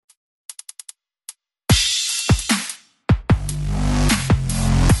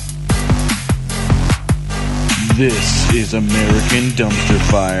This is American Dumpster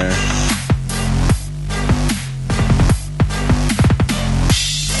Fire.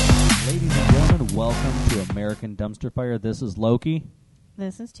 Ladies and gentlemen, welcome to American Dumpster Fire. This is Loki.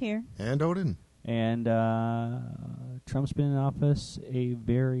 This is Tyr. And Odin. And Trump's been in office a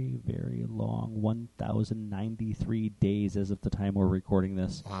very, very long 1,093 days as of the time we're recording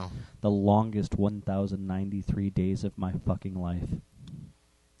this. Wow. The longest 1,093 days of my fucking life.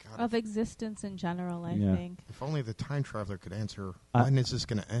 God, Of existence in general, I Yeah. think. if only the time traveler could answer, I- when is this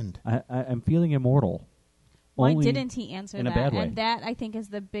going to end? I'm feeling immortal. Why Only didn't he answer in a that? bad way. And that, I think, is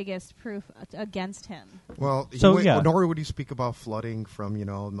the biggest proof against him. Well, So, yeah. nor would he speak about flooding from,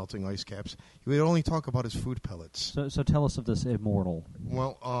 melting ice caps. He would only talk about his food pellets. So tell us of this immortal.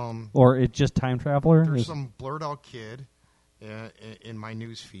 Well, Or it's just time traveler? there's Is- some blurred out kid in my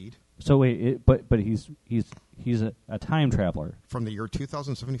news feed So wait, but he's a time traveler. from the year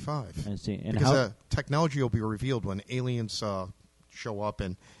 2075. I see. And Because how? technology will be revealed when aliens show up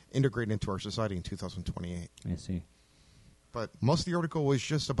and integrate into our society in 2028. I see. But most of the article was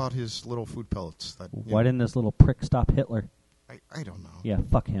just about his little food pellets. That Why didn't this little prick stop Hitler? I don't know. Yeah,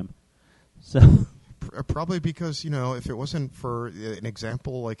 fuck him. So Probably because, if it wasn't for an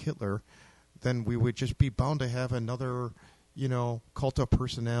example like Hitler, then we would just be bound to have another, cult of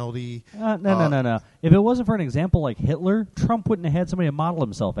personality. no. If it wasn't for an example like Hitler, Trump wouldn't have had somebody to model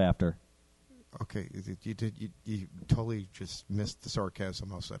himself after. Okay, you totally just missed the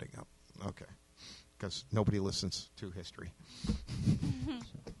sarcasm I was setting up. Okay, because nobody listens to history.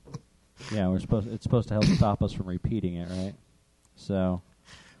 Yeah, it's supposed to help stop us from repeating it, right? So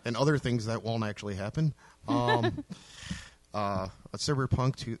And other things that won't actually happen.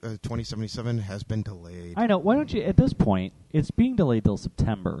 Cyberpunk 2077 has been delayed. I know. Why don't you? At this point, it's being delayed till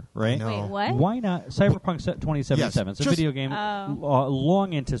September, right? No. Wait, what? Why not Cyberpunk 2077? Yes, It's a just- video game, Oh.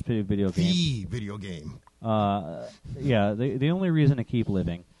 long anticipated video game. The video game. Yeah, the only reason to keep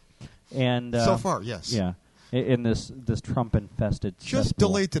living, and So far, yes. yeah, in this Trump infested. Just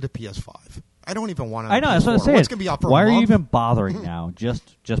delayed to the PS5. I don't even want to. I know. That's what I'm saying. What's going to be out for Why a are you month? even bothering now?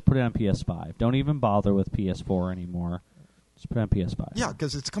 Just put it on PS5. Don't even bother with PS4 anymore. Just put it on PS5. Yeah,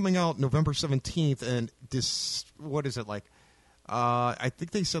 because it's coming out November 17th, and what is it, like, I think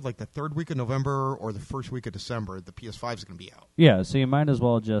they said, like, the third week of November or the first week of December, the PS5 is going to be out. Yeah. So you might as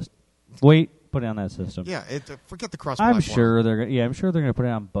well just wait. Put it on that system. Yeah, forget the cross-platform. I'm sure they're. I'm sure they're going to put it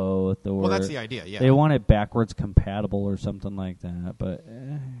on both. Or Well, that's the idea, yeah. They want it backwards compatible or something like that. But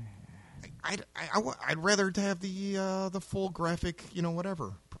I'd rather to have the full graphic,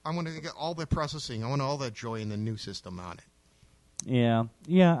 whatever. I want to get all the processing. I want all that joy in the new system on it.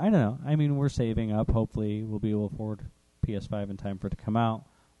 yeah, I don't know. I mean, we're saving up. Hopefully, we'll be able to afford PS5 in time for it to come out.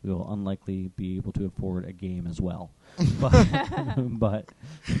 We will unlikely be able to afford a game as well. but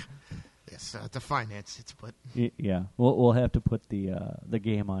Yes, to finance it, but... yeah, we'll have to put the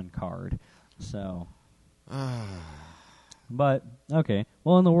game on card. So, but okay.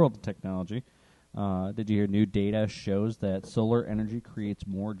 Well, in the world of technology, did you hear new data shows that solar energy creates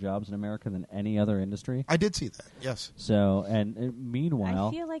more jobs in America than any other industry? I did see that, yes. So, and meanwhile,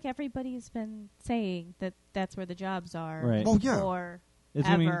 I feel like everybody's been saying that that's where the jobs are. Right. Oh, yeah. For it's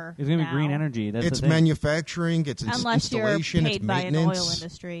gonna be green now. energy. That's It's the thing. manufacturing, it's Unless you're installation, paid it's by an oil maintenance.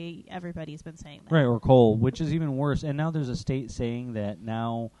 industry, everybody's been saying that. Right, or coal, which is even worse. And now there's a state saying that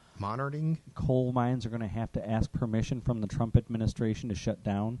now Monitoring. coal mines are going to have to ask permission from the Trump administration to shut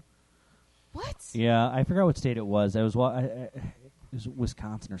down. What? Yeah, I forgot what state it was. It was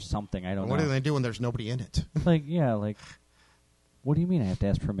Wisconsin or something. I don't What know. do they do when there's nobody in it? Like, what do you mean I have to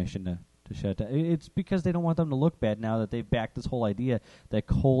ask permission to shut down? It's because they don't want them to look bad now that they've backed this whole idea that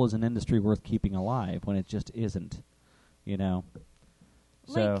coal is an industry worth keeping alive when it just isn't,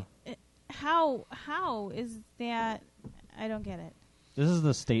 So Like, how is that? I don't get it. this is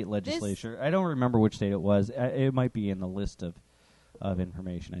the state legislature. I don't remember which state it was. It might be in the list of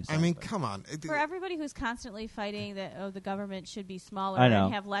information I saw. I mean, come on. For everybody who's constantly fighting that, the government should be smaller I know.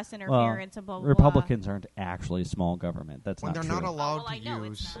 and have less interference and blah, blah, Republicans aren't actually small government. That's when not they're true. not allowed Oh, well, I to know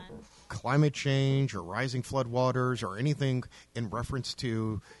it's use not. climate change or rising floodwaters or anything in reference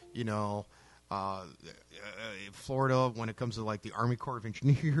to, Florida when it comes to like the Army Corps of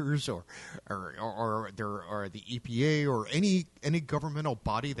Engineers or the EPA or any governmental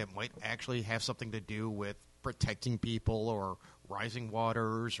body that might actually have something to do with protecting people or rising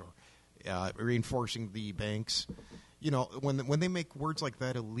waters or reinforcing the banks. When they make words like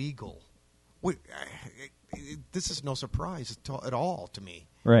that illegal, this is no surprise at all to me.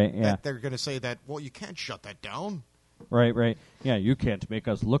 Right, yeah. That they're going to say that, well, you can't shut that down. Right. Yeah, you can't make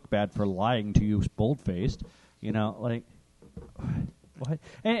us look bad for lying to you, bold-faced. What?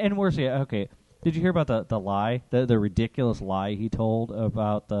 And we're saying, okay, Did you hear about the lie, the ridiculous lie he told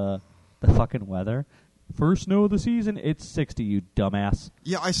about the fucking weather? First snow of the season, it's 60, you dumbass.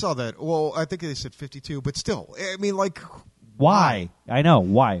 Yeah, I saw that. Well, I think they said 52, but still, I mean, like, Why? I know.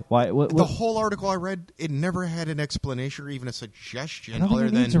 Why? What? the whole article I read, it never had an explanation or even a suggestion I don't other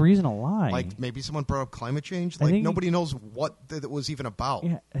think it needs a than, reason to lie. like, maybe someone brought up climate change. I Like, think nobody knows what it was even about.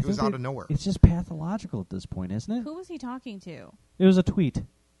 yeah, I It was think out of nowhere. It's just pathological at this point, isn't it? Who was he talking to? It was a tweet.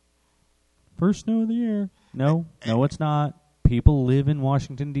 First snow of the year. No, it's not. People live in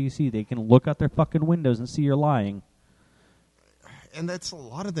Washington, D.C. They can look out their fucking windows and see you're lying. And that's a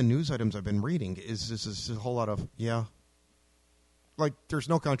lot of the news items I've been reading is a whole lot of, yeah. Like, there's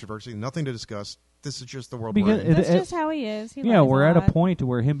no controversy, nothing to discuss. This is just the world we're Because in. That's just how he is. He Yeah, lies we're at a lot. point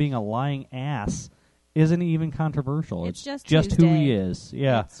where him being a lying ass isn't even controversial. It's just who Tuesday. he is.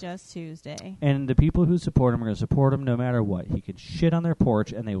 Yeah. It's just Tuesday. And the people who support him are going to support him no matter what. He could shit on their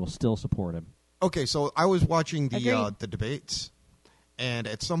porch and they will still support him. Okay, so I was watching the Agreed. debates, and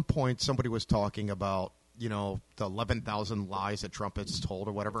at some point somebody was talking about, the 11,000 lies that Trump has told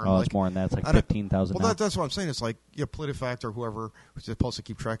or whatever. Oh, I'm it's like, more than that. It's like I don't- 15,000 Well, now. that's what I'm saying. It's like, PolitiFact or whoever who's supposed to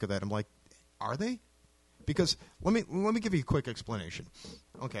keep track of that. I'm like, are they? Because let me give you a quick explanation.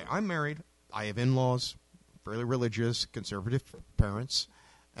 Okay, I'm married. I have in-laws, fairly religious, conservative parents,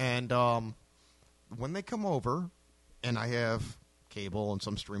 and when they come over, and I have cable and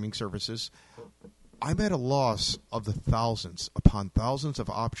some streaming services, I'm at a loss of the thousands upon thousands of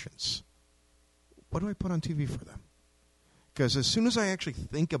options. What do I put on TV for them? Because as soon as I actually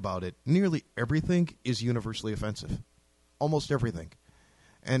think about it, nearly everything is universally offensive. Almost everything.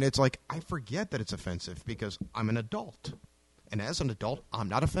 And it's like, I forget that it's offensive because I'm an adult. And as an adult, I'm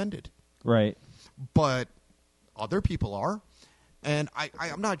not offended. Right. But other people are. And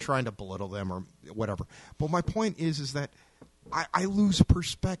I'm not trying to belittle them or whatever. But my point is that I lose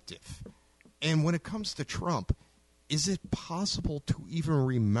perspective. And when it comes to Trump, is it possible to even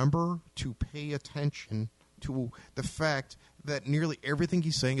remember to pay attention to the fact that nearly everything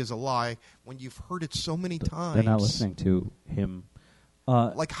he's saying is a lie when you've heard it so many times? They're not listening to him.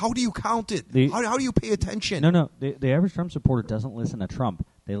 Like, how do you count it? How do you pay attention? No. The average Trump supporter doesn't listen to Trump.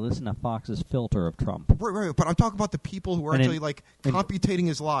 They listen to Fox's filter of Trump. Right. But I'm talking about the people who are And actually, in- computating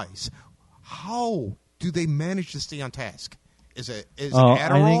his lies. How do they manage to stay on task? Is it I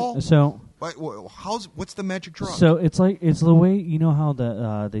Adderall? think so. What's the magic drug? So it's the way, you know how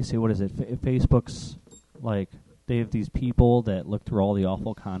they say, what is it? Facebook's like, they have these people that look through all the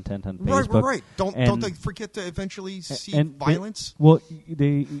awful content on Facebook. Right. Don't they forget to eventually see violence?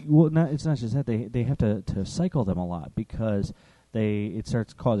 It's not just that they have to cycle them a lot because it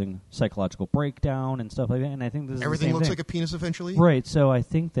starts causing psychological breakdown and stuff like that. And I think this is Everything the same looks thing. like a penis eventually? Right, so I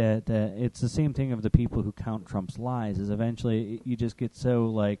think that it's the same thing of the people who count Trump's lies. Is eventually you just get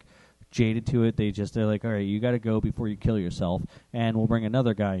so jaded to it. They're like, all right, you got to go before you kill yourself, and we'll bring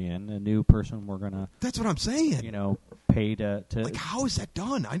another guy in, a new person. We're gonna, That's what I'm saying. pay to. Like, how is that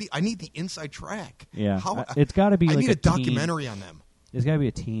done? I need the inside track. Yeah, How, it's got to be. I like need a team. documentary on them. There's got to be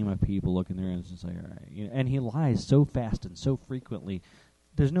a team of people looking through, and it's just like, all right, and he lies so fast and so frequently.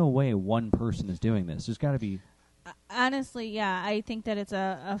 There's no way one person is doing this. There's got to be. Honestly, yeah, I think that it's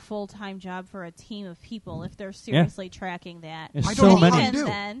a full-time job for a team of people if they're seriously tracking that. There's I so don't know how many. to do.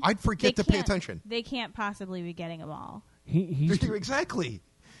 Then I'd forget they to pay can't- attention. They can't possibly be getting them all. He's Exactly.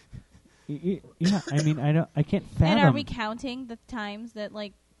 yeah. I mean, I can't fathom. And are we counting the times that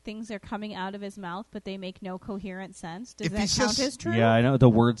things are coming out of his mouth, but they make no coherent sense? Does If he that count says- as true? Yeah, I know the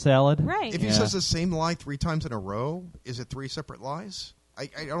word salad. Right. If Yeah. he says the same lie 3 times in a row, is it 3 separate lies? I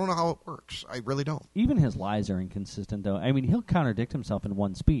don't know how it works. I really don't. Even his lies are inconsistent, though. I mean, he'll contradict himself in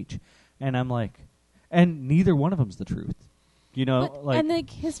one speech, and I'm like, and neither one of them's the truth. And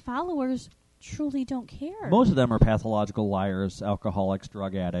his followers truly don't care. Most of them are pathological liars, alcoholics,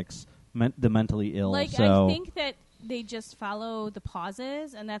 drug addicts, the mentally ill. I So think that they just follow the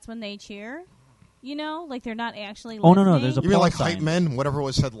pauses, and that's when they cheer. They're not actually Oh, listening. no, there's a You mean like Pause hype signs. men, whatever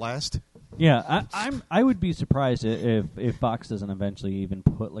was said last? yeah, I would be surprised if Fox doesn't eventually even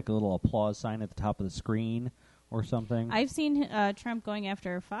put a little applause sign at the top of the screen or something. I've seen Trump going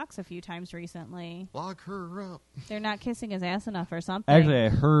after Fox a few times recently. Lock her up. They're not kissing his ass enough or something. Actually, I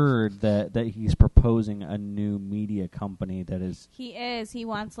heard that he's proposing a new media company that is He is. He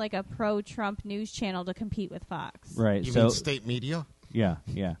wants a pro-Trump news channel to compete with Fox. right. You so mean state media? yeah.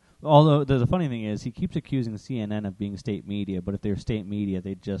 Although the funny thing is, he keeps accusing CNN of being state media, but if they're state media,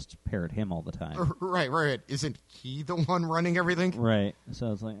 they just parrot him all the time. Right. Isn't he the one running everything? Right.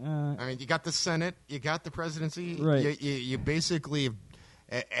 So it's like, I mean, you got the Senate, you got the presidency. Right. You basically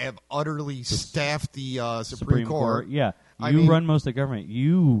have utterly staffed the Supreme Court. Yeah. I You mean- run most of the government.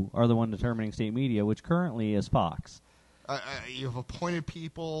 You are the one determining state media, which currently is Fox. You've appointed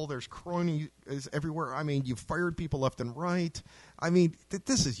people. There's cronies everywhere. I mean, you've fired people left and right. I mean,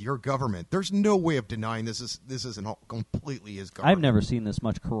 this is your government. There's no way of denying this isn't completely his government. I've never seen this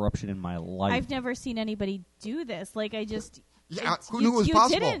much corruption in my life. I've never seen anybody do this. Like, I just... Yeah, it's- who knew it was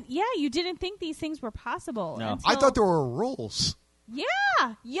possible? You didn't think these things were possible. No. until- I thought there were rules Yeah,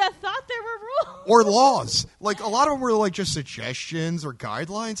 you thought there were rules. or laws. Like, a lot of them were like just suggestions or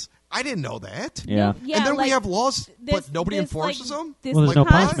guidelines. I didn't know that. Yeah. Yeah, and then we like, have laws, this- but nobody this, enforces like, them? This Well, there's no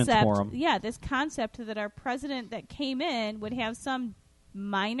concept, punishments for 'em. Yeah, this concept that our president that came in would have some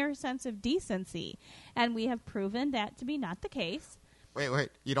minor sense of decency. And we have proven that to be not the case. Wait.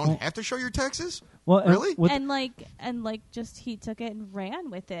 You don't have to show your taxes? Well, and Really? with- And just he took it and ran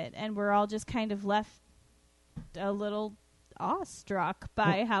with it. And we're all just kind of left a little awestruck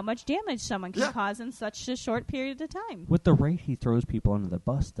by how much damage someone can Yeah. cause in such a short period of time. With the rate he throws people under the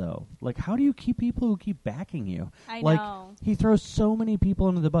bus, though, like, how do you keep people who keep backing you? I like, know. he throws so many people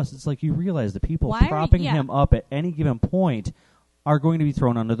under the bus. It's like you realize the people Why are- propping yeah. him up at any given point are going to be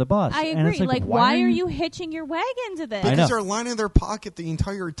thrown under the bus. I And it's agree. like, Why are you hitching your wagon to this? I know. Because they're lining their pocket the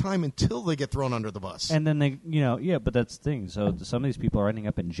entire time until they get thrown under the bus. And then they, but that's the thing. So some of these people are ending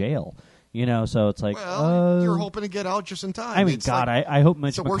up in jail. So it's like, well, you're hoping to get out just in time. I mean, It's God, like- I hope Mitch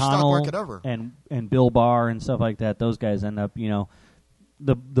it's the worst stock market McConnell ever. and Bill Barr and stuff like that, those guys end up,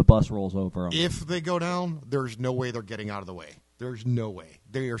 the bus rolls over them. if they go down, there's no way they're getting out of the way. There's no way.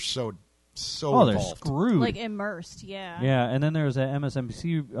 They are so Oh, they're involved. screwed. Like immersed, yeah. Yeah, and then there was that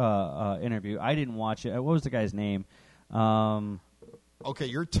MSNBC interview. I didn't watch it. What was the guy's name? Okay,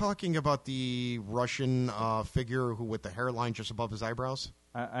 you're talking about the Russian figure who with the hairline just above his eyebrows?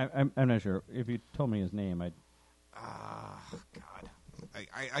 I'm not sure. If you told me his name, I'd... God.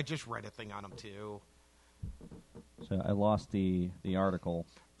 I just read a thing on him, too. So I lost the article.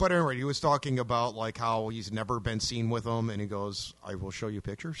 But anyway, he was talking about like how he's never been seen with them, and he goes, "I will show you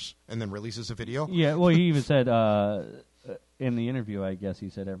pictures," and then releases a video. Yeah, well, he even said in the interview, I guess he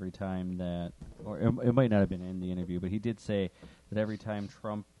said every time that, or it might not have been in the interview, but he did say that every time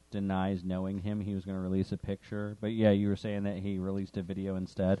Trump denies knowing him, he was going to release a picture. But yeah, you were saying that he released a video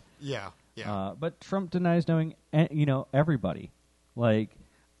instead. Yeah. But Trump denies knowing, everybody. Like,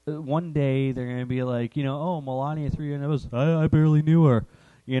 one day they're going to be like, oh, Melania threw you in the nose. I barely knew her.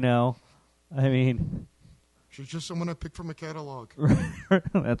 I mean, She's just someone I picked from a catalog.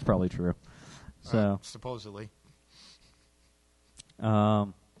 that's probably true. So, supposedly.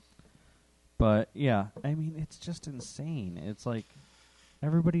 but yeah, I mean, it's just insane. It's like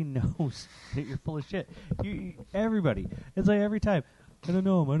everybody knows that you're full of shit. Everybody. It's like every time. I don't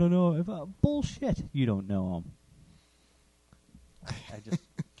know him. I don't know him. Bullshit. You don't know him.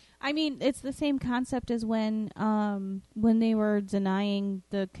 I mean, it's the same concept as when they were denying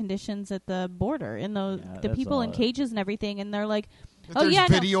the conditions at the border and the that's people all in cages and everything, and they're like, There's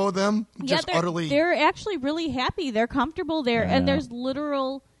video of them just they're, utterly. they're actually really happy. They're comfortable there, Yeah. and there's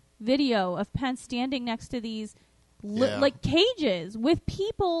literal video of Pence standing next to these Yeah. like cages with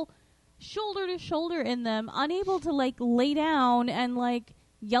people shoulder to shoulder in them, unable to like lay down and like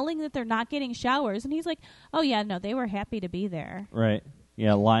yelling that they're not getting showers, and he's like, "Oh yeah, no, they were happy to be there." Right.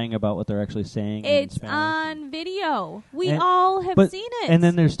 Yeah, lying about what they're actually saying. It's in Spanish. on video. We And- all have but, seen it. And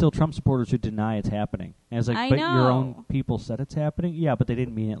then there's still Trump supporters who deny it's happening. And it's like, I but your know. own people said it's happening? Yeah, but they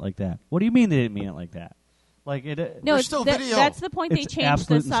didn't mean it like that. What do you mean they didn't mean it like that? Like it. no, There's it's still that- video. That's the point. They It's changed the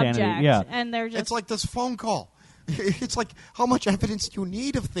absolute insanity, subject, yeah. and they're just It's like this phone call. It's like, how much evidence do you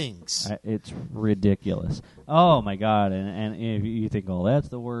need of things? It's ridiculous. Oh, my God. And if you think, oh, that's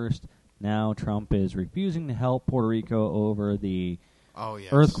the worst, now Trump is refusing to help Puerto Rico over the Oh,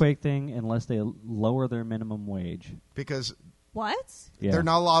 yes. earthquake thing unless they lower their minimum wage. Because what? Yeah. they're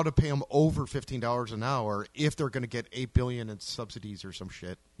not allowed to pay them over $15 an hour if they're going to get $8 billion in subsidies or some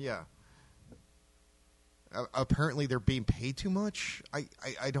shit. Yeah. Apparently they're being paid too much.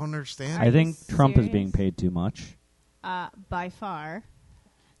 I don't understand. Are I think you Trump is serious? being paid too much. By far.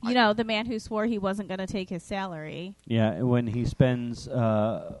 You know, the man who swore he wasn't going to take his salary. Yeah, when he spends,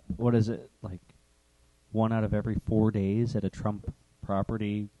 what is it, like 1 out of every 4 days at a Trump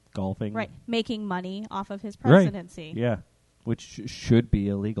property golfing. Right. Making money off of his Right. presidency. Yeah, which should be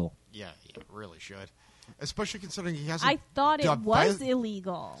illegal. Yeah, it really should. Especially considering he hasn't. I thought it done was vi-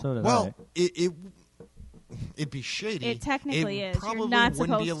 illegal. So did Well, I. it'd be shady. It technically It is. You're probably not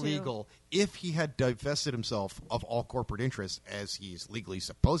wouldn't be supposed to. illegal if he had divested himself of all corporate interests, as he's legally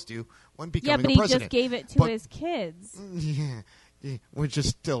supposed to when Yeah, becoming but a he president. just gave it to But- his kids. Yeah, which is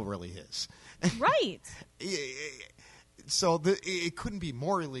still really his. Right. So it couldn't be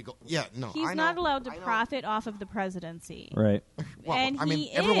more illegal. Yeah, no, He's I know, not allowed to I know. profit off of the presidency. Right. Well, and I mean,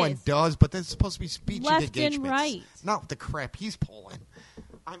 he everyone is. does, but that's supposed to be speech Left and engagements, right. not the crap he's pulling.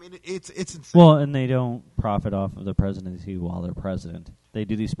 I mean, it's insane. Well, and they don't profit off of the presidency while they're president. They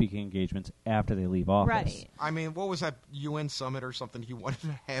do these speaking engagements after they leave office. Right. I mean, what was that UN summit or something he wanted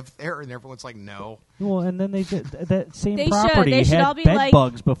to have there, and everyone's like, no. Well, and then they did that same They should. property They should all had be bed like-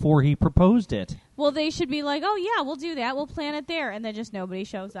 bugs before he proposed it. Well, they should be like, oh, yeah, we'll do that. We'll plan it there. And then just nobody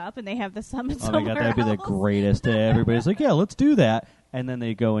shows up, and they have the summit Oh my somewhere god, that'd be the else. greatest. Everybody's like, yeah, let's do that, and then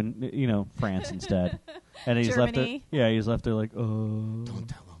they go in, France instead, and he's left there. Germany. Yeah, he's left there like, Don't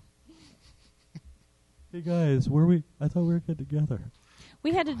tell him. hey guys, I thought we were getting together.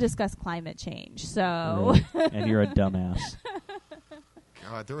 We had to discuss climate change, so... Right. And you're a dumbass.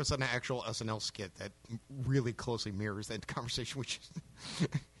 God, there was an actual SNL skit that really closely mirrors that conversation. Which,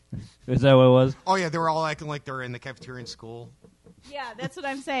 Is that what it was? oh yeah, they were all acting like they're in the cafeteria in school. Yeah, that's what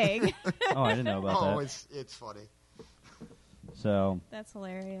I'm saying. Oh, I didn't know about Oh, that. it's funny. So That's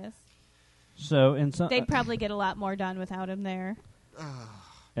hilarious. in some They'd probably get a lot more done without him there.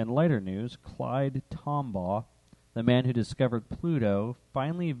 in lighter news, Clyde Tombaugh, the man who discovered Pluto,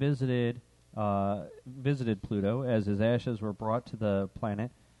 finally visited Pluto as his ashes were brought to the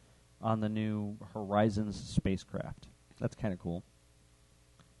planet on the new Horizons spacecraft. That's kind of cool.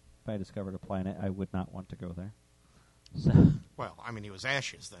 If I discovered a planet, I would not want to go there. So Well, I mean, he was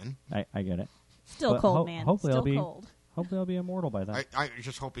ashes then. I get it. Still But cold, man. hopefully Still I'll be cold. hopefully I'll be immortal by then. I was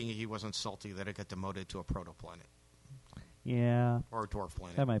just hoping he wasn't salty that it got demoted to a protoplanet Yeah, or a dwarf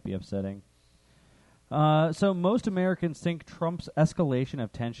planet. that might be upsetting. So most Americans think Trump's escalation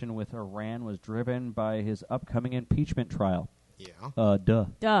of tension with Iran was driven by his upcoming impeachment trial. Yeah. Duh.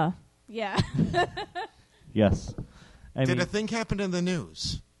 Duh. Yeah. Yes. I Did mean, a thing happen in the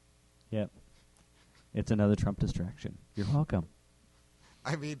news? yep. It's another Trump distraction. You're welcome.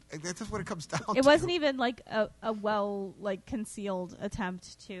 I mean, that's just what it comes down to. It wasn't even like a well concealed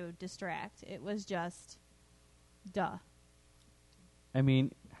attempt to distract. It was just duh. I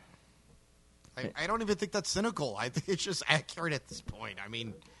mean, I don't even think that's cynical. I think it's just accurate at this point. I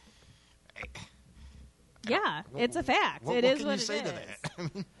mean, Yeah, it's a fact. what It is can what you it say is. to that? I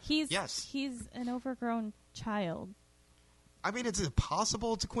mean, He's Yes. he's an overgrown child. is it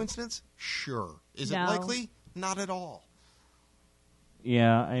possible it's a coincidence? Sure. Is No. it likely? Not at all.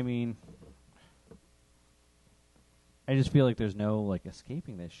 yeah, I mean, I just feel like there's no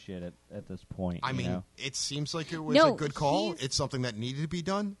escaping this shit at this point. I you mean, know? it seems like it was No, a good call. he's- It's something that needed to be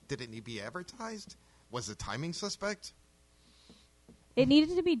done. Did it need to be advertised? Was the timing suspect? It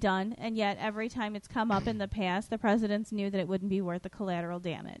needed to be done, and yet every time it's come up in the past, the presidents knew that it wouldn't be worth the collateral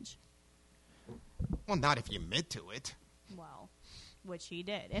damage. Well, not if you admit to it. Well, which he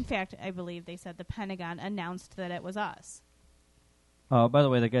did. In fact, I believe they said the Pentagon announced that it was us. Oh, by the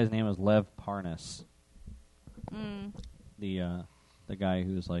way, the guy's name is Lev Parnas. Mm. The guy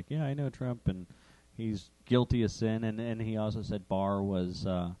who's like, yeah, I know Trump, and he's guilty of sin, and he also said Barr's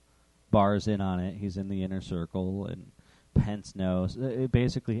in on it. He's in the inner circle, and Pence knows.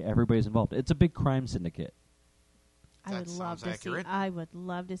 Basically, everybody's involved. It's a big crime syndicate. I That would love sounds to accurate. see. I would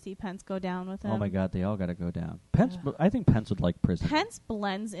love to see Pence go down with him. Oh my God, they all got to go down. Pence, I think Pence would like prison. Pence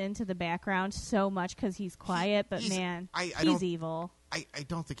blends into the background so much because he's quiet, but He's- man, I he's don't- evil. I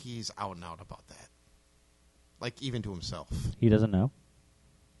don't think he's out and out about that. Even to himself. He doesn't know.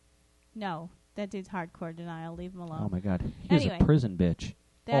 No, that dude's hardcore denial. Leave him alone. Oh my God, he's Anyway. a prison bitch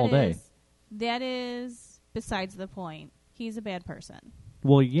That all day. That is besides the point. He's a bad person.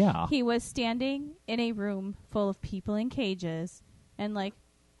 Well, yeah. He was standing in a room full of people in cages and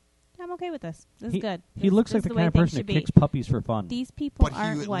I'm okay with this. This he, is good. He This- looks this like is the way kind of things person should that be. kicks puppies for fun. These people But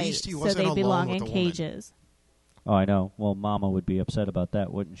aren't at white, least he so wasn't they alone belong with in the woman. cages. Oh, I know. Well, Mama would be upset about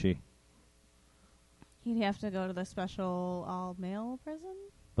that, wouldn't she? He'd have to go to the special all-male prison?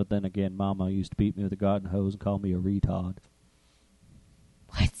 But then again, Mama used to beat me with a garden hose and call me a retard.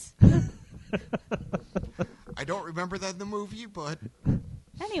 What? I don't remember that in the movie, but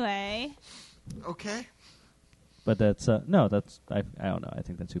Anyway, okay. But that's no, that's I don't know. I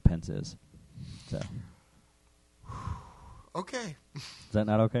think that's who Pence is. So Okay. is that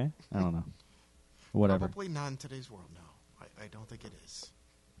not okay? I don't know. Whatever. Probably not in today's world, no. I don't think it is.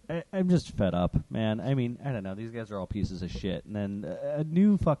 I'm just fed up, man. I mean, I don't know. These guys are all pieces of shit. And then a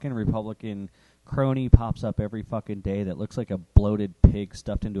new fucking Republican crony pops up every fucking day that looks like a bloated pig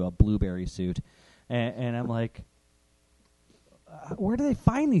stuffed into a blueberry suit. And I'm like, where do they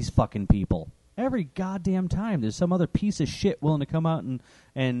find these fucking people? Every goddamn time there's some other piece of shit willing to come out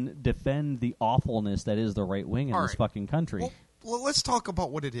and defend the awfulness that is the right wing in All this right. fucking country. Well, let's talk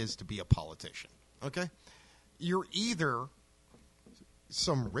about what it is to be a politician, okay? you're either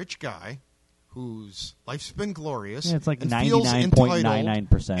some rich guy whose life's been glorious Yeah, it's like and feels entitled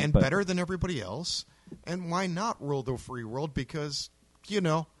 99.99%, and but- better than everybody else, and why not rule the free world? Because,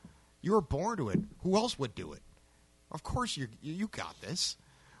 you were born to it. Who else would do it? Of course you got this.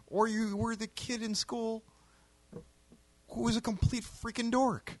 Or you were the kid in school who was a complete freaking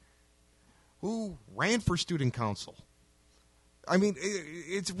dork, who ran for student council. I mean,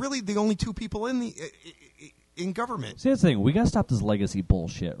 it's really the only two people in government. See, that's the thing. We got to stop this legacy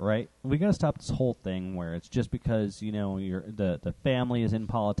bullshit, right? We got to stop this whole thing where it's just because, you're the family is in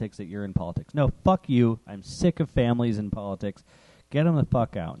politics that you're in politics. No, fuck you. I'm sick of families in politics. Get them the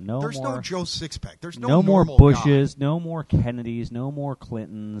fuck out. There's more, no Joe Sixpack. There's no more normal Bushes, guy. no more Kennedys, no more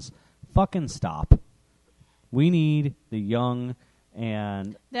Clintons. Fucking stop. We need the young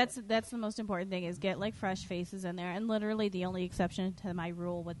and... That's the most important thing, is get like fresh faces in there. And literally the only exception to my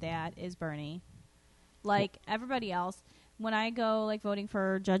rule with that is Bernie. Like everybody else, when I go like voting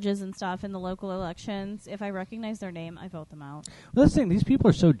for judges and stuff in the local elections, if I recognize their name, I vote them out. Well, that's the thing. These people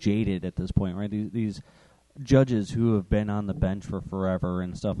are so jaded at this point, right? These judges who have been on the bench for forever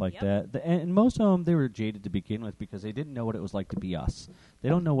and stuff like Yep. that. And most of them, they were jaded to begin with because they didn't know what it was like to be us. They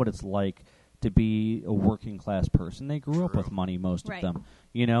don't know what it's like to be a working class person. They grew up True. with money, most Right. of them.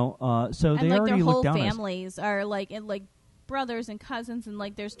 So And they like already their look whole down on us. families are like brothers and cousins, and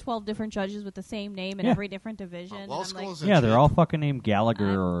like there's 12 different judges with the same name in Yeah. every different division. Law and I'm school like, is a Yeah, they're cheap. all fucking named Gallagher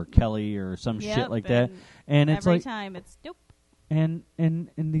I'm- or Kelly or some yep, shit like that. and And it's every like... time it's nope. And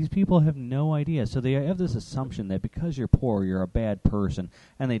these people have no idea. So they have this assumption that because you're poor, you're a bad person.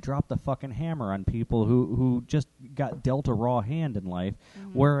 And they drop the fucking hammer on people who just got dealt a raw hand in life.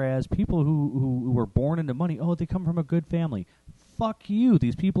 Whereas people who were born into money, they come from a good family. Fuck you.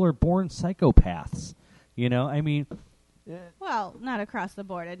 These people are born psychopaths. I mean... Well, not across the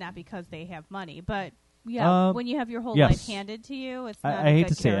board, and not because they have money, but yeah, when you have your whole yes. life handed to you, it's not I a hate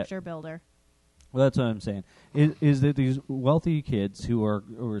good to say it. character builder. Well, that's what I'm saying. Is that these wealthy kids who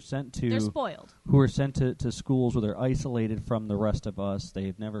are sent to... They're spoiled. Who are sent to schools where they're isolated from the rest of us.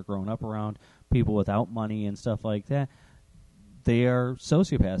 They've never grown up around people without money and stuff like that. They are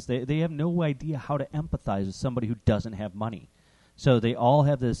sociopaths. They have no idea how to empathize with somebody who doesn't have money. So they all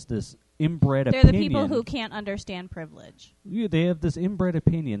have this inbred They're opinion. the people who can't understand privilege. Yeah, they have this inbred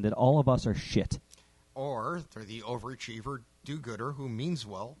opinion that all of us are shit. Or they're the overachiever do-gooder who means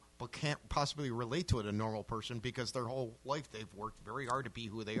well, but can't possibly relate to it a normal person because their whole life they've worked very hard to be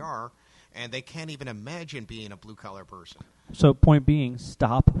who they are, and they can't even imagine being a blue-collar person. So point being,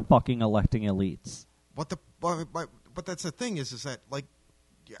 stop fucking electing elites. But that's the thing is that, like,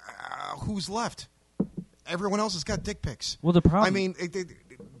 who's left? Everyone else has got dick pics. Well, the problem... I mean...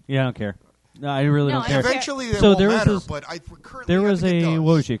 Yeah, I don't care. No, I really No, don't I care. don't Eventually, that So won't there was matter, this- but currently There I was think it does.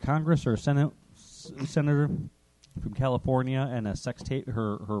 what was she, Congress or senator from California, and a sex tape.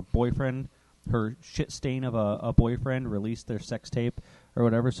 Her boyfriend, her shit stain of a boyfriend, released their sex tape or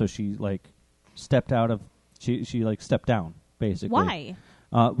whatever. So she stepped out of she stepped down basically. Why?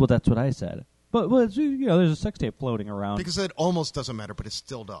 Well, that's what I said. But there's a sex tape floating around. Because it almost doesn't matter, but it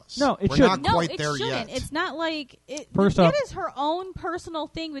still does. No, it We're shouldn't. not No, quite it there shouldn't. yet. It's not like it. First that off- is her own personal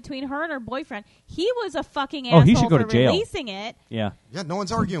thing between her and her boyfriend. He was a fucking Oh, asshole he should go for to jail. releasing it. Yeah. Yeah, no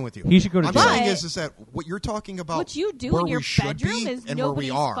one's arguing with you. He should go to I'm jail. saying But is that what you're talking about What you do where in your we should bedroom be is and where we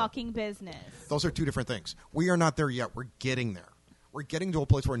nobody's are. fucking business. Those are two different things. We are not there yet. We're getting there. We're getting to a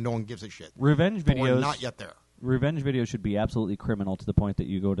place where no one gives a shit. Revenge But we're videos. not yet there. Revenge videos should be absolutely criminal to the point that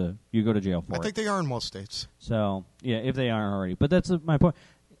you go to jail for I it. think they are in most states. So, yeah, if they aren't already. But that's my point.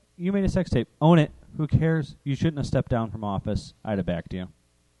 You made a sex tape. Own it. Who cares? You shouldn't have stepped down from office. I'd have backed you.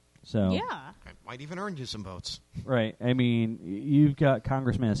 So, Yeah. It might even earn you some votes. right. I mean, you've got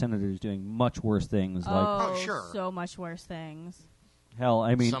congressmen and senators doing much worse things. Oh, sure. so much worse things. Hell,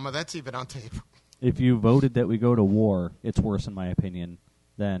 I mean, Some of that's even on tape. if you voted that we go to war, it's worse, in my opinion,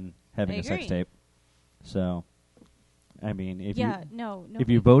 than having I a sex agree. tape. So, I mean, if no. if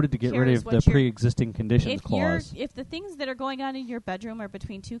you voted to get rid cares of what the you're- pre-existing conditions If clause, if the things that are going on in your bedroom are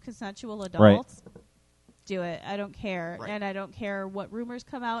between two consensual adults, do it. I don't care, Right. and I don't care what rumors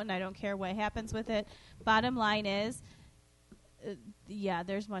come out, and I don't care what happens with it. Bottom line is,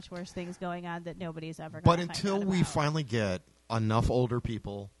 there's much worse things going on that nobody's ever. But gonna until find out we about. finally get enough older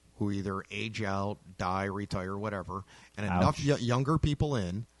people who either age out, die, retire, whatever, and enough Ouch. Younger people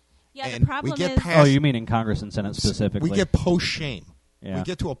in, yeah, and the problem we get is past, oh, you mean in Congress and Senate specifically? we get post-shame. Yeah. We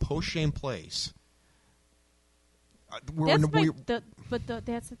get to a post-shame place. that's But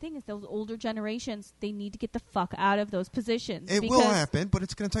that's the thing is those older generations, they need to get the fuck out of those positions. It will happen, but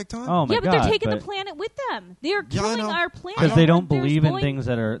it's going to take time. Oh my yeah, but God, they're taking the planet with them. They're Yeah, I killing know. our planet. because they don't There's believe in going- things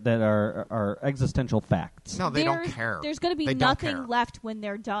that are existential facts. No, they don't there's- care. There's going to be They don't nothing care. left when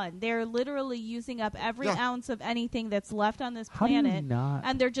they're done. They're literally using up every Yeah. ounce of anything that's left on this How do you planet, not?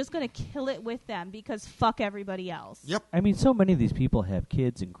 and they're just going to kill it with them because fuck everybody else. Yep. I mean, so many of these people have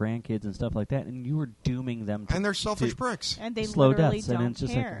kids and grandkids and stuff like that, and you are dooming them to And they're selfish to pricks. And they slow literally deaths, don't and it's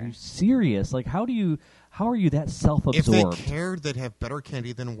just like, care. are you serious? Like, how are you that If they self-absorbed? cared, they'd have better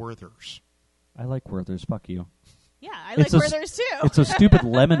candy than Werther's. I like Werther's. Fuck you. Yeah, I It's like a s- Werther's too. It's those stupid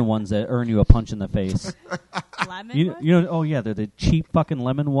lemon ones that earn you a punch in the face. Lemon You one? know? Oh yeah, they're the cheap fucking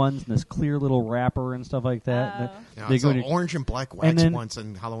lemon ones in this clear little wrapper and stuff like that. Oh. Yeah, They it's go the to- orange and black and wax then ones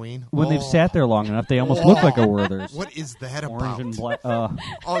in Halloween. when they've Oh. sat there long enough, they almost look like a Werther's. What is that Orange about? and black.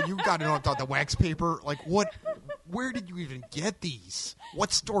 Oh, you got to know about the wax paper. Like, what? Where did you even get these?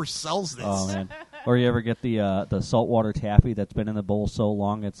 What store sells this? Oh man! Or you ever get the saltwater taffy that's been in the bowl so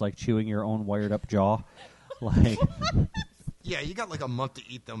long it's like chewing your own wired up jaw? Like, Yeah, you got like a month to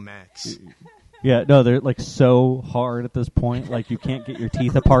eat them max. yeah, no, they're like so hard at this point, like you can't get your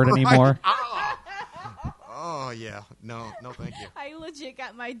teeth apart anymore. Ah. Oh yeah, no, thank you. I legit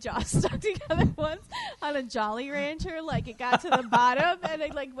got my jaw stuck together once on a Jolly Rancher. Like it got to the bottom, and I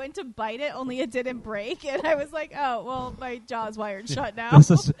like went to bite it, only it didn't break. And I was like, "Oh, well, my jaw's wired shut now."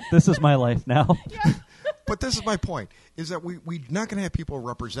 This is my life now. But this is my point: is that we're not going to have people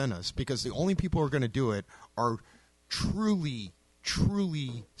represent us because the only people who are going to do it are truly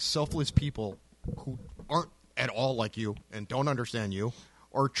selfless people who aren't at all like you and don't understand you,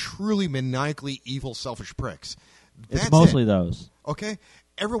 or truly maniacally evil, selfish pricks. It's That's mostly it. those. Okay?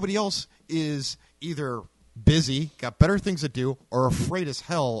 Everybody else is either busy, got better things to do, or afraid as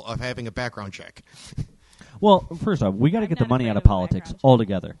hell of having a background check. Well, first off, we got to I'm get the not money afraid out of of a politics background check.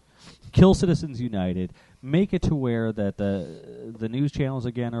 altogether. Kill Citizens United. Make it to where that the news channels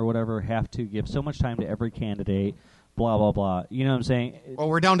again or whatever have to give so much time to every candidate. Blah blah blah. You know what I'm saying? Well,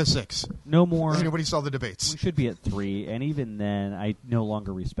 we're down to 6. No more. Anybody saw the debates? We should be at 3, and even then, I no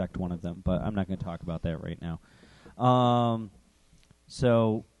longer respect one of them. But I'm not going to talk about that right now.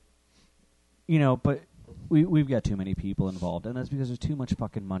 So, you know, but we've got too many people involved, and that's because there's too much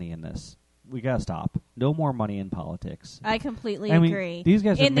fucking money in this. We gotta stop. No more money in politics. I completely I mean, agree. these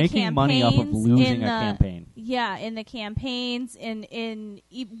guys are In the making money off of campaigns, losing in a the- campaign. Yeah, in the campaigns,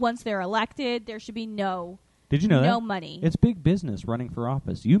 once they're elected, there should be no Did you know that? money. It's big business running for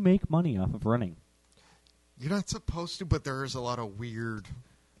office. You make money off of running. You're not supposed to, but there is a lot of weird.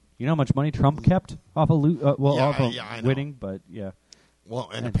 You know how much money Trump kept off of off of I know. winning, but yeah, Well,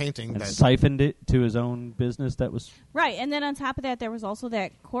 and a painting and that. siphoned it to his own business. That was Right, and then on top of that, there was also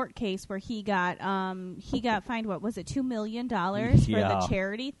that court case where he got fined. What was it, $2 million for Yeah. the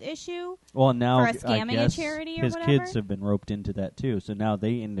charity issue? well now. For I scamming a guess charity or his whatever? kids have been roped into that too. So now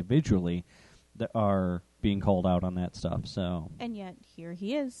they individually are being called out on that stuff. So And yet here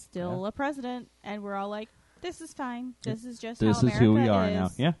he is, still Yeah. a president, and we're all like, "This is fine. This is just this how is America who we are is." now.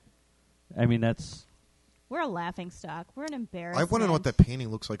 Yeah, I mean that's. We're a laughing stock. We're an I embarrassment. want to know what that painting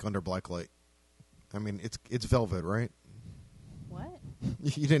looks like under black light. I mean, it's velvet, right? What?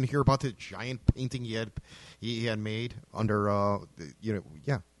 You didn't hear about the giant painting he had made under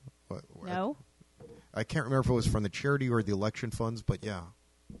yeah. No. I can't remember if it was from the charity or the election funds, but yeah.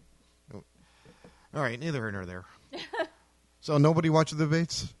 All right, neither here nor there. So nobody watched the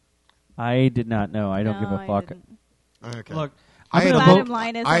debates? I did not know. I don't give No, a fuck. didn't. Okay. Look, I I'm had gonna to vote. Bottom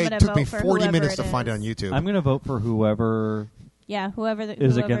line is, I'm I gonna took vote me for 40 whoever minutes it to find it on is. YouTube. I'm going to vote for whoever Yeah, whoever is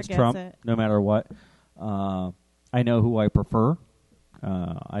whoever against gets Trump, it. no matter what. I know who I prefer.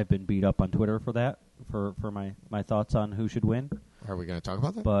 I've been beat up on Twitter for that, for my thoughts on who should win. Are we going to talk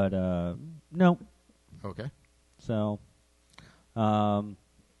about that? But no. Okay. So,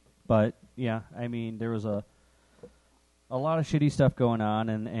 but yeah, I mean, there was a lot of shitty stuff going on,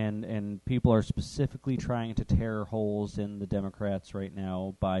 and people are specifically trying to tear holes in the Democrats right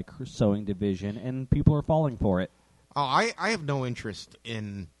now by sowing division, and people are falling for it. Oh, I have no interest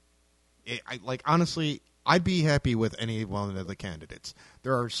in it. Honestly, I'd be happy with any one of the candidates.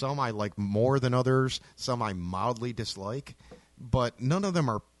 There are some I like more than others, some I mildly dislike, but none of them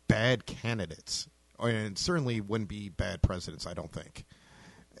are bad candidates. And certainly wouldn't be bad presidents, I don't think.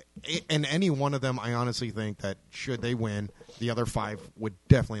 And any one of them, I honestly think that should they win, the other 5 would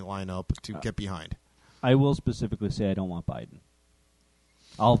definitely line up to get behind. I will specifically say I don't want Biden.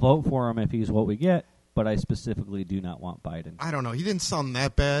 I'll vote for him if he's what we get, but I specifically do not want Biden. I don't know. He didn't sound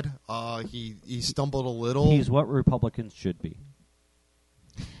that bad. He stumbled a little. He's what Republicans should be.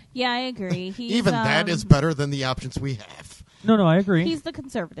 Yeah, I agree. He's, Even that is better than the options we have. No, I agree. He's the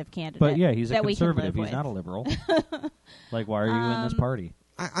conservative candidate. But yeah, he's a that we can conservative. live He's not a with. liberal. Like, why are you in this party?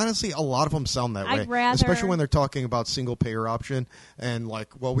 Honestly, a lot of them sound that I'd way, rather- especially when they're talking about single payer option and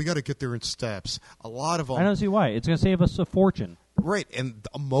like, well, we got to get there in steps. A lot of them, I don't see why. It's going to save us a fortune. right? And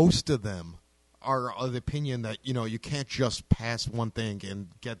most of them are of the opinion that you can't just pass one thing and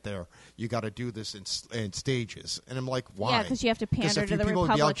get there. You got to do this in stages. And I'm like, why? Yeah, because you have to 'Cause pander if to the people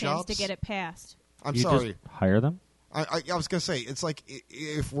yell Republicans to jobs- get it passed. I'm You sorry. just hire them? I was going to say, it's like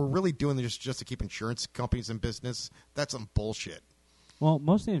if we're really doing this just to keep insurance companies in business, that's some bullshit. Well,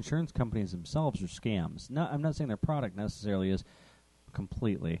 most of the insurance companies themselves are scams. No, I'm not saying their product necessarily is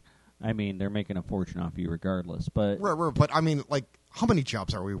completely. I mean, they're making a fortune off you regardless. But Right, but I mean, like, how many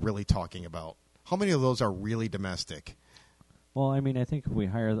jobs are we really talking about? How many of those are really domestic? well, I mean, I think if we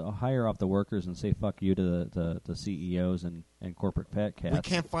hire off the workers and say fuck you to the CEOs and corporate fat cats, We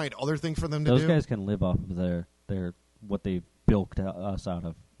can't find other things for them to those do. guys can live off of their what they bilked us out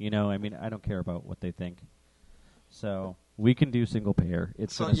of. I mean, I don't care about what they think. So we can do single payer.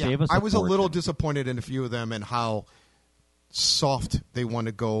 It's So, going to save us. I was a little fortune. disappointed in a few of them and how soft they want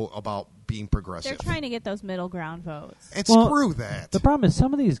to go about being progressive. They're trying to get those middle ground votes. and Well, screw that. The problem is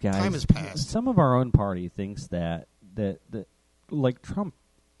some of these guys. Time has passed. Some of our own party thinks that like Trump,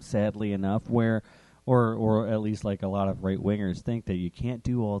 sadly enough, or at least like a lot of right wingers think that you can't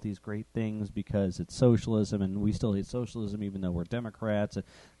do all these great things because it's socialism, and we still hate socialism even though we're Democrats.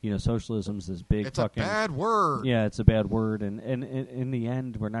 Socialism's this big It's fucking a bad word. Yeah, it's a bad word, and in the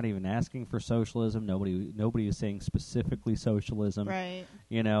end, we're not even asking for socialism. Nobody is saying specifically socialism. Right.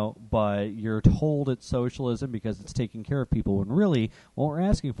 But you're told it's socialism because it's taking care of people, when really what we're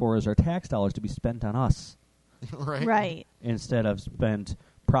asking for is our tax dollars to be spent on us Right? Right. instead of spent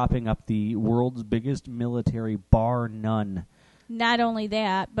propping up the world's biggest military, bar none. Not only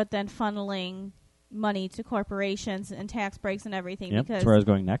that, but then funneling money to corporations and tax breaks and everything. Yep, Because that's where I was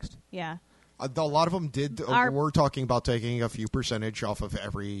going next. yeah, A lot of them did. Our- We're talking about taking a few percentage off of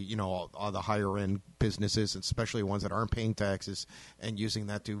every, all the higher end businesses, especially ones that aren't paying taxes, and using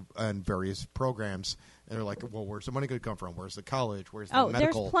that to on various programs. And they're like, well, where's the money going to come from? Where's the college? Where's the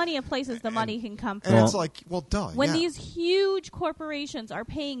medical? there's plenty of places the money can come from. And it's like, well, duh. When yeah. these huge corporations are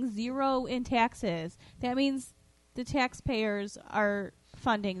paying zero in taxes, that means the taxpayers are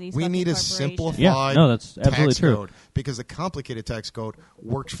funding these. We fucking need a corporations. simplified Yeah, no, that's absolutely tax true. code, because the complicated tax code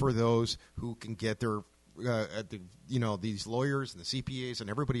works for those who can get their these lawyers and the CPAs and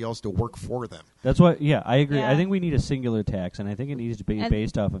everybody else to work for them. That's what. Yeah, I agree. Yeah. I think we need a singular tax, and I think it needs to be And-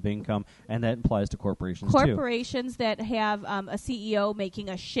 based off of income, and that applies to corporations too. Corporations that have a CEO making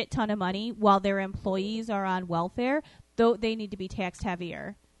a shit ton of money while their employees are on welfare, though they need to be taxed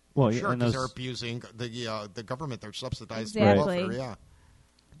heavier. Well, Sure, and because those, they're abusing the government. They're subsidized Exactly. welfare. Yeah.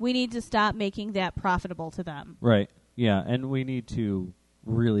 We need to stop making that profitable to them. right. Yeah, and we need to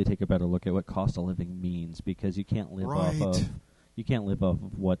really take a better look at what cost of living means, because you can't live off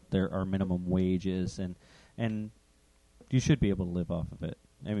of what our minimum wage is, and you should be able to live off of it.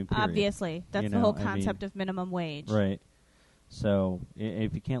 I mean, period. Obviously, that's the whole concept of minimum wage. Right. So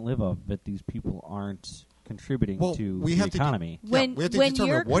if you can't live off of it, these people aren't contributing Well, to we the have to economy. When- we have to when determine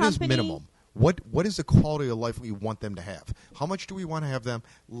your what is company- minimum. What is the quality of life we want them to have? How much do we want to have them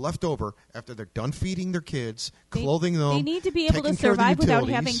left over after they're done feeding their kids, clothing them? They need to be able to taking care of the survive without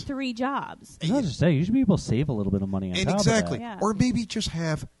utilities? having 3 jobs. I was just saying, you should be able to save a little bit of money on And top exactly, of that. Yeah. or maybe just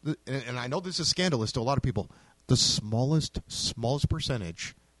have, and I know this is scandalous to a lot of people, the smallest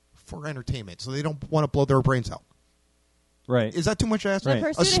percentage for entertainment, so they don't want to blow their brains out. Right. Is that too much to ask? Right. The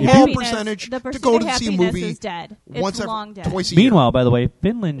A pursuit of small happiness, percentage the to pursuit go of to see a happiness movie is dead. It's once long dead. twice a year. Meanwhile, by the way,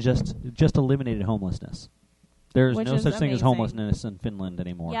 Finland just eliminated homelessness. There is Which no is such thing as amazing. homelessness in Finland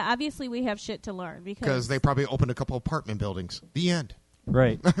anymore. Yeah, obviously we have shit to learn because they probably opened a couple apartment buildings. The end.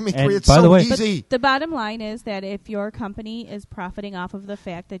 Right. I mean, and it's by so the way, easy. The bottom line is that if your company is profiting off of the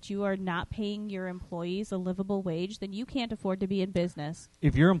fact that you are not paying your employees a livable wage, then you can't afford to be in business.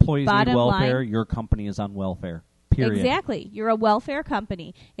 if your employees Bottom need welfare, line- your company is on welfare. Period. Exactly. You're a welfare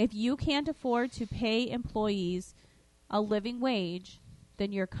company. If you can't afford to pay employees a living wage,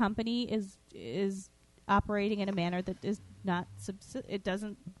 then your company is operating in a manner that is not it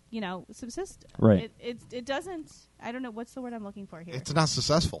doesn't, subsist. Right. It doesn't. I don't know what's the word I'm looking for here. It's not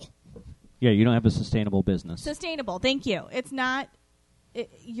successful. Yeah, you don't have a sustainable business. Sustainable. Thank you. It's not.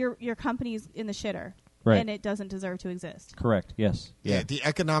 Your company's in the shitter, Right. and it doesn't deserve to exist. Correct. Yes. Yeah, the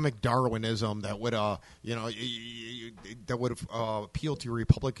economic Darwinism that would, that would appeal to your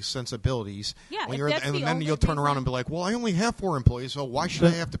Republican sensibilities. Yeah, when if you're, that's and the then only you'll turn around reason- and be like, "Well, I only have 4 employees, so why should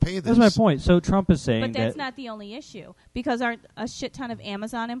I have to pay this?" That's my point. So Trump is saying But that's that. not the only issue, because aren't a shit ton of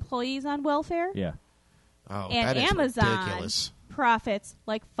Amazon employees on welfare? Yeah. Oh, and that is Amazon ridiculous. profits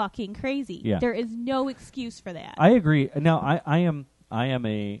like fucking crazy. Yeah. There is no excuse for that. I agree. Now, I am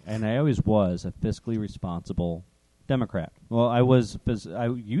and I always was a fiscally responsible Democrat. Well, I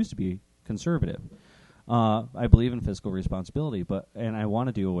used to be conservative. I believe in fiscal responsibility, and I want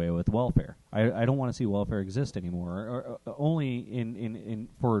to do away with welfare. I don't want to see welfare exist anymore, or only in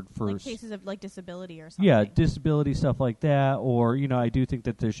for like cases of like disability or something. yeah, disability stuff like that, or I do think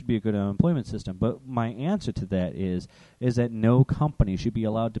that there should be a good unemployment system. But my answer to that is that no company should be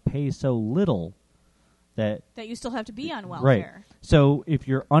allowed to pay so little that you still have to be on welfare. right. So if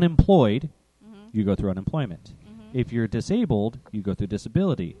you're unemployed, Mm-hmm. you go through unemployment. Mm-hmm. If you're disabled, you go through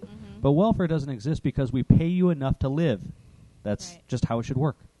disability. Mm-hmm. But welfare doesn't exist because we pay you enough to live. That's Right. just how it should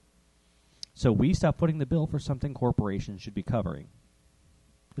work. So we stop footing the bill for something corporations should be covering.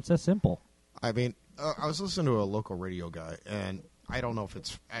 It's that simple. I mean, I was listening to a local radio guy, and I don't know if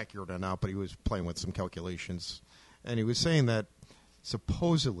it's accurate or not, but he was playing with some calculations. And he was saying that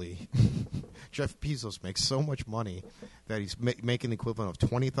supposedly Jeff Bezos makes so much money that he's making the equivalent of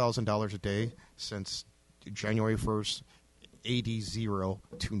 $20,000 a day since January 1st, AD 0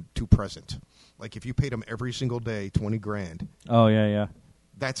 to present. Like if you paid him every single day $20,000, Oh, yeah.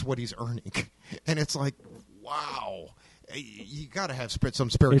 that's what he's earning. And it's like, wow. You got to have some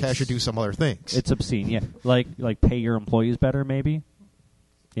spare It's- cash to do some other things. It's obscene, yeah. Like pay your employees better, maybe?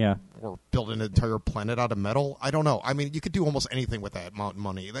 Yeah. Or build an entire planet out of metal. I don't know. I mean, you could do almost anything with that amount of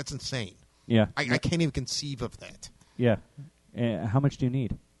money. That's insane. Yeah. I can't even conceive of that. Yeah. How much do you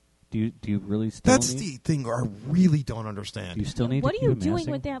need? Do you really still That's need? the thing I really don't understand. Do you still need What to are you keep doing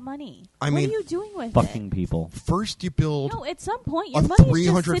amassing? with that money? I what mean, are you doing with Fucking it? people. First, you build No, at some point a your money is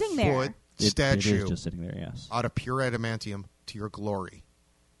just 300 sitting there. foot It statue is just sitting there, yes. out of pure adamantium to your glory.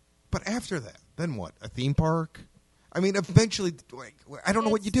 But after that, then what? A theme park? I mean, eventually, I don't know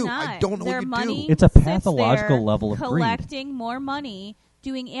what you do. I don't know Their what you money do. It's a sits pathological there level of greed. collecting more money,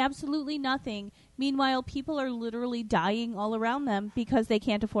 doing absolutely nothing. Meanwhile, people are literally dying all around them because they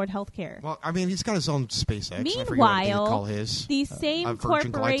can't afford health care. Well, I mean, he's got his own SpaceX. I forget what you Meanwhile, call his. These same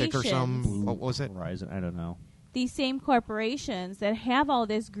Virgin Galactic or corporations, some. What was it? Horizon, I don't know. these same corporations that have all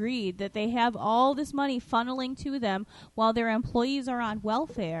this greed, that they have all this money funneling to them while their employees are on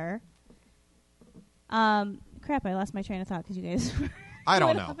welfare. Crap, I lost my train of thought because you guys I don't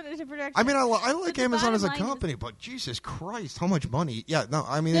went know. off in a different direction. I mean, I like But the Amazon as a bottom line company, but Jesus Christ, how much money? Yeah, no,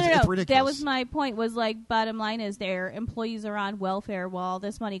 I mean, No, it's ridiculous. That was my point. Was like, bottom line is their employees are on welfare while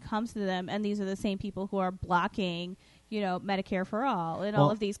this money comes to them, and these are the same people who are blocking, Medicare for all and all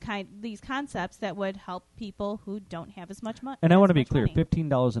Well- of these concepts that would help people who don't have as much money. And I want to be clear,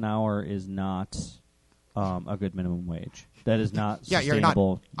 $15 an hour is not a good minimum wage. That is not Yeah,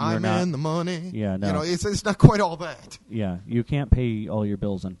 sustainable. you're not. I'm in the money. Yeah, no. It's not quite all that. Yeah, you can't pay all your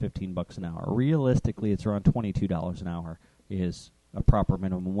bills on $15 an hour. Realistically, it's around $22 an hour is a proper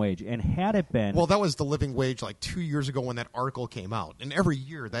minimum wage. And had it been... Well, that was the living wage like 2 years ago when that article came out, and every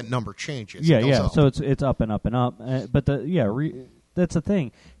year that number changes. Yeah, It goes yeah. up. So it's up and up and up. But that's the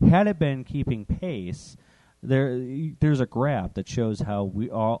thing. Had it been keeping pace, there's a graph that shows how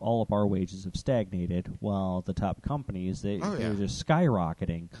all of our wages have stagnated, while the top companies they're just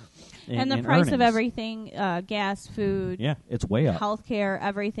skyrocketing. And the in price of earnings. everything, gas, food, Yeah, it's way up. healthcare,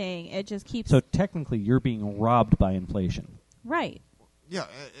 everything, it just keeps So technically, you're being robbed by inflation. right. Yeah,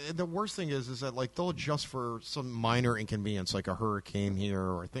 and the worst thing is that like they'll adjust for some minor inconvenience, like a hurricane here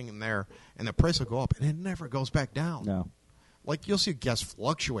or a thing in there, and the price will go up, and it never goes back down. No. Like you'll see gas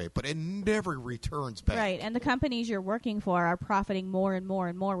fluctuate, but it never returns back. Right, and the companies you're working for are profiting more and more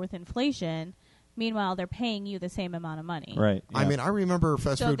and more with inflation. Meanwhile, they're paying you the same amount of money. Right. I yeah. mean, I remember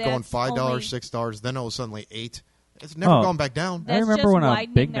fast So food going that's $5, only- $6, then it was suddenly $8. It's never Oh. gone back down. I That's remember just when a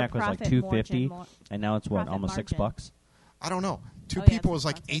widening Big their Mac was like profit $2.50, margin and now it's what, profit almost margin. $6? I don't know. Two Oh, yeah, people it's was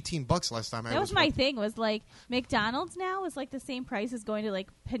like expensive. $18 last time. That was my thing. Was like McDonald's now is like the same price as going to like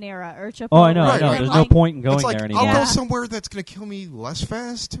Panera or Chipotle. Oh, I know. Right, I know. right. There's I'm- no point in going It's like there anymore. I'll go Yeah. somewhere that's going to kill me less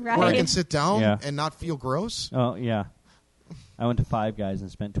fast, where I Right. can sit down Yeah. and not feel gross. Oh, yeah. I went to Five Guys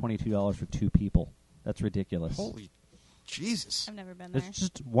and spent $22 for 2 people. That's ridiculous. Holy Jesus! I've never been there. It's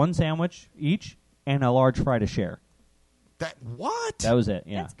just one sandwich each and a large fry to share. That what? That was it,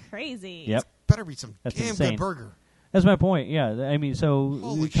 yeah. That's crazy. Yep. Better be some That's damn insane. good burger. That's my point, yeah. I mean, so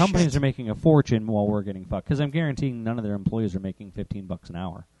Holy companies shit. are making a fortune while we're getting fucked. Because I'm guaranteeing none of their employees are making $15 an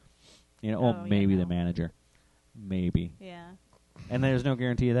hour. Oh, yeah, maybe the no. manager. Maybe. Yeah. And there's no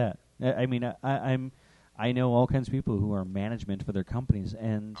guarantee of that. I mean, I know all kinds of people who are management for their companies,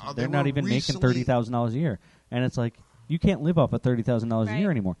 and They they're not were even making recently- $30,000 a year. And it's like, You can't live off of $30,000 a Right.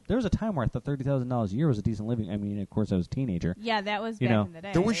 year anymore. There was a time where I thought $30,000 a year was a decent living. I mean, of course, I was a teenager. Yeah, that was You back know, in the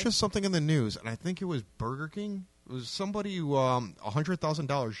day. There was just something in the news, and I think it was Burger King. It was somebody who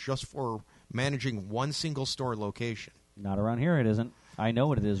 $100,000 just for managing one single store location. Not around here, it isn't. I know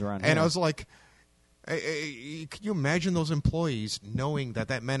what it is around here. And I was like, can you imagine those employees knowing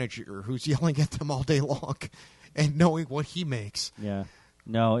that manager who's yelling at them all day long and knowing what he makes? Yeah.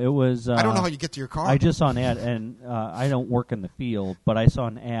 No, it was... I don't know how you get to your car. I just saw an ad, and I don't work in the field, but I saw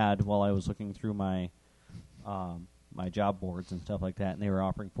an ad while I was looking through my my job boards and stuff like that, and they were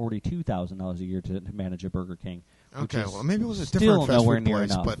offering $42,000 a year to manage a Burger King. which Okay, is well, maybe it was a still different fast nowhere food near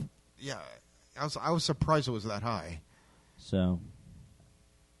place, enough. but yeah, I was surprised it was that high. So,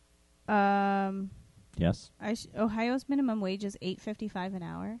 yes. Ohio's minimum wage is $8.55 an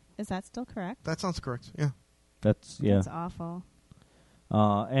hour. Is that still correct? That sounds correct. Yeah. That's That's awful.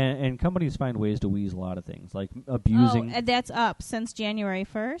 And companies find ways to weasel out of things, like abusing. Oh, and that's up since January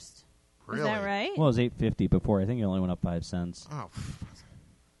 1st. Really? Is that right? Well, it was $8.50 before. I think it only went up 5 cents. Oh,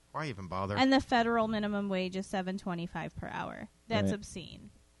 why even bother? And the federal minimum wage is $7.25 per hour. That's Right. obscene.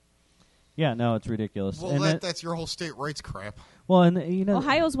 Yeah, no, it's ridiculous. Well, and that's your whole state rights crap. well, and you know,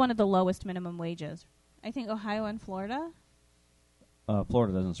 Ohio's one of the lowest minimum wages. I think Ohio and Florida.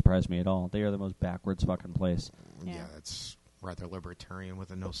 Florida doesn't surprise me at all. They are the most backwards fucking place. Yeah. It's rather libertarian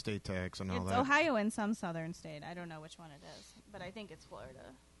with a no state tax and all It's that. Ohio and some southern state. I don't know which one it is, but I think it's Florida.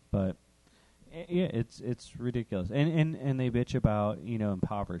 But yeah, it's ridiculous. And they bitch about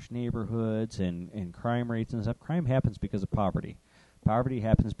impoverished neighborhoods and crime rates and stuff. Crime happens because of poverty. Poverty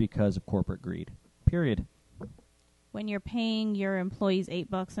happens because of corporate greed. Period. When you're paying your employees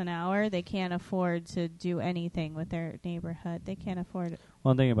 $8 an hour, they can't afford to do anything with their neighborhood. They can't afford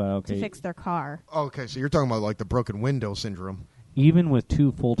Well, think about it, okay. to fix their car. Okay, so you're talking about like the broken window syndrome. Even with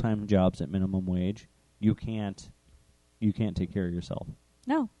 2 full-time jobs at minimum wage, you can't take care of yourself.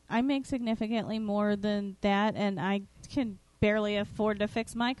 No, I make significantly more than that, and I can barely afford to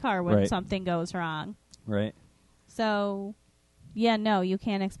fix my car when Right. something goes wrong. Right? So, yeah, no, you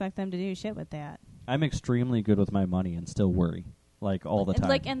can't expect them to do shit with that. I'm extremely good with my money and still worry, like, all the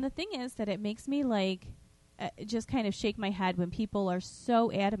time. And the thing is that it makes me just kind of shake my head when people are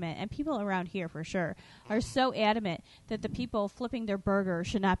so adamant, and people around here for sure are so adamant that the people flipping their burger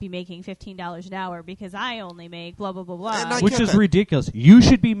should not be making $15 an hour because I only make blah blah blah blah. And I Which get is that. ridiculous. You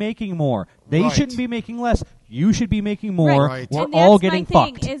should be making more. They Right. shouldn't be making less. You should be making more. Right. We're and all that's getting my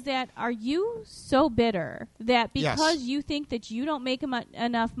thing, fucked. is that are you so bitter that Yes. because you think that you don't make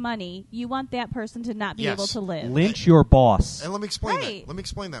enough money, you want that person to not be Yes. able to live? Lynch your boss. And let me explain Right. that. Let me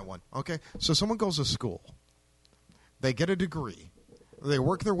explain that one. Okay, so someone goes to school, they get a degree, they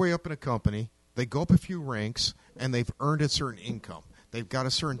work their way up in a company, they go up a few ranks, and they've earned a certain income. They've got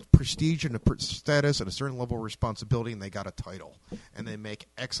a certain prestige and a status and a certain level of responsibility, and they got a title, and they make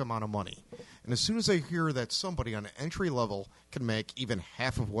X amount of money. And as soon as they hear that somebody on an entry level can make even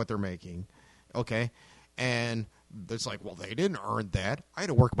half of what they're making, okay, and it's like, well, they didn't earn that. I had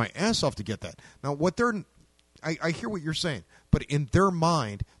to work my ass off to get that. Now, I hear what you're saying, but in their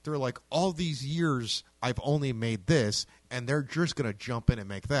mind, they're like, all these years I've only made this, and they're just going to jump in and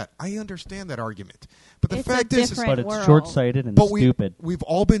make that. I understand that argument. But the It's a fact is, different But it's world. short-sighted and but stupid. we've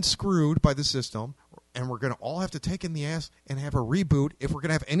all been screwed by the system, and we're going to all have to take in the ass and have a reboot if we're going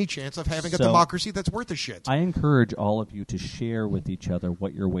to have any chance of having a So, democracy that's worth a shit. I encourage all of you to share with each other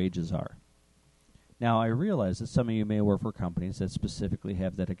what your wages are. Now, I realize that some of you may work for companies that specifically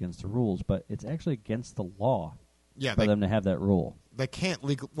have that against the rules, but it's actually against the law Yeah, for them to have that rule. they can't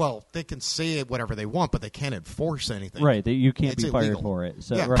well, they can say it whatever they want, but they can't enforce anything. Right, that you can't It's be fired illegal. for it.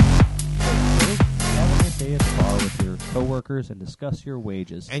 So, Yeah. right. Have a nice day at the bar with your coworkers and discuss your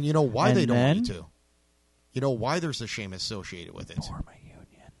wages. And you know why And they don't then- need to? You know why there's a shame associated with it? Form a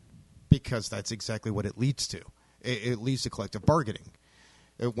union. Because that's exactly what it leads to. It leads to collective bargaining.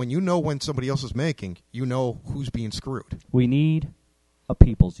 When you know when somebody else is making, you know who's being screwed. We need a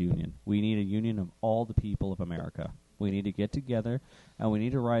people's union. We need a union of all the people of America. We need to get together, and we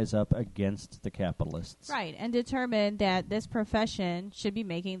need to rise up against the capitalists. Right, and determine that this profession should be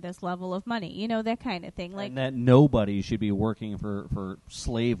making this level of money. You know, that kind of thing. Like, And that nobody should be working for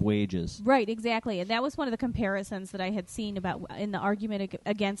slave wages. right, exactly. And that was one of the comparisons that I had seen about in the argument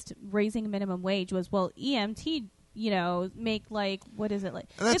against raising minimum wage was, well, EMT, make like, what is it like?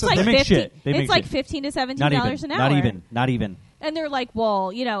 And that's It's the like thing. They make 50, shit. They it's make like shit. $15 to $17 Not an hour. Not even. And they're like,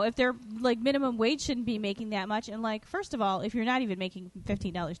 well, if they're like minimum wage shouldn't be making that much. And like, first of all, if you're not even making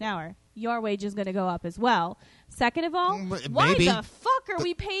 $15 an hour, your wage is going to go up as well. Second of all, why Maybe. the fuck are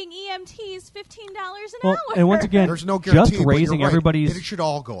we paying EMTs $15 an hour? And once again, There's no guarantee. just raising but you're right, everybody's that it should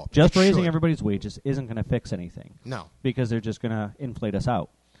all go up. just It raising should. everybody's wages isn't going to fix anything. No. Because they're just going to inflate us out.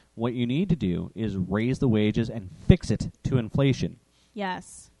 What you need to do is raise the wages and fix it to inflation.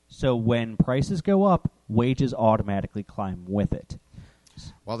 Yes. So when prices go up, wages automatically climb with it.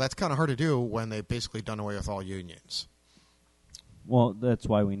 Well, that's kind of hard to do when they've basically done away with all unions. Well, that's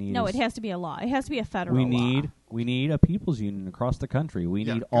why we need. No, it has to be a law. It has to be a federal law. We need a people's union across the country. We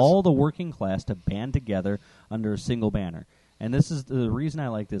Yeah, need 'cause- all the working class to band together under a single banner. And this is the reason I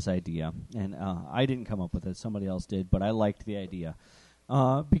like this idea. And I didn't come up with it; somebody else did. But I liked the idea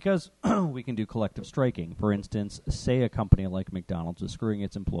because we can do collective striking. For instance, say a company like McDonald's is screwing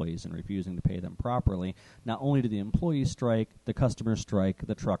its employees and refusing to pay them properly. Not only do the employees strike, the customers strike,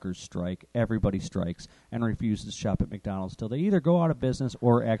 the truckers strike, everybody strikes and refuses to shop at McDonald's till they either go out of business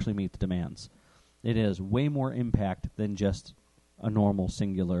or actually meet the demands. It has way more impact than just a normal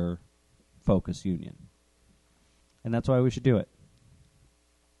singular focus union. And that's why we should do it.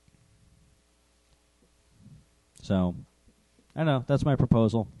 So, I don't know. That's my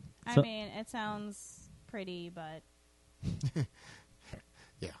proposal. I So- mean, it sounds pretty, but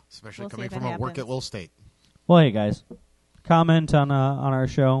Yeah, especially We'll see coming if it from a work happens. at will state. Well, hey guys, comment on our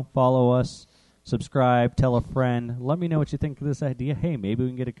show, follow us, subscribe, tell a friend. Let me know what you think of this idea. Hey, maybe we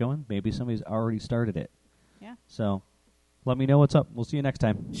can get it going. Maybe somebody's already started it. yeah. So, let me know what's up. We'll see you next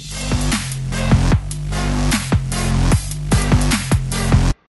time.